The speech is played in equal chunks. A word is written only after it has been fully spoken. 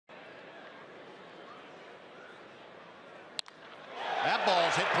That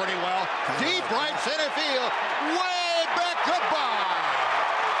ball's hit pretty well. Deep right center field. Way back. Goodbye.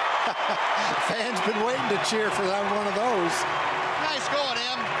 Fans been waiting to cheer for that one of those. Nice going,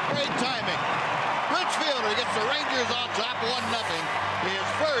 Em. Great timing. Rich Fielder gets the Rangers on top 1-0. His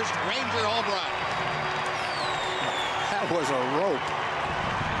first Ranger home run. That was a rope.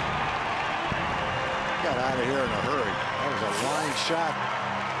 Got out of here in a hurry. That was a line shot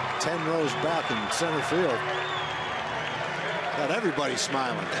 10 rows back in center field. Got everybody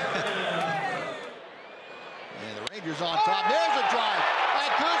smiling. And the Rangers on top. There's a drive.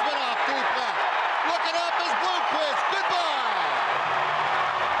 And Kouzmanoff deep left. Looking up is Bloomquist. Goodbye.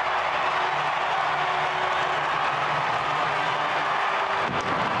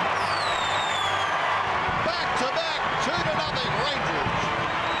 Back-to-back 2-0 Rangers.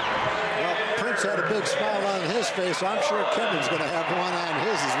 Well, Prince had a big smile on his face. I'm sure Kevin's going to have one on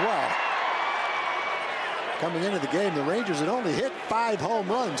his as well. Coming into the game, the Rangers had only hit 5 home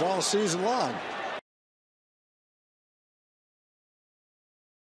runs all season long.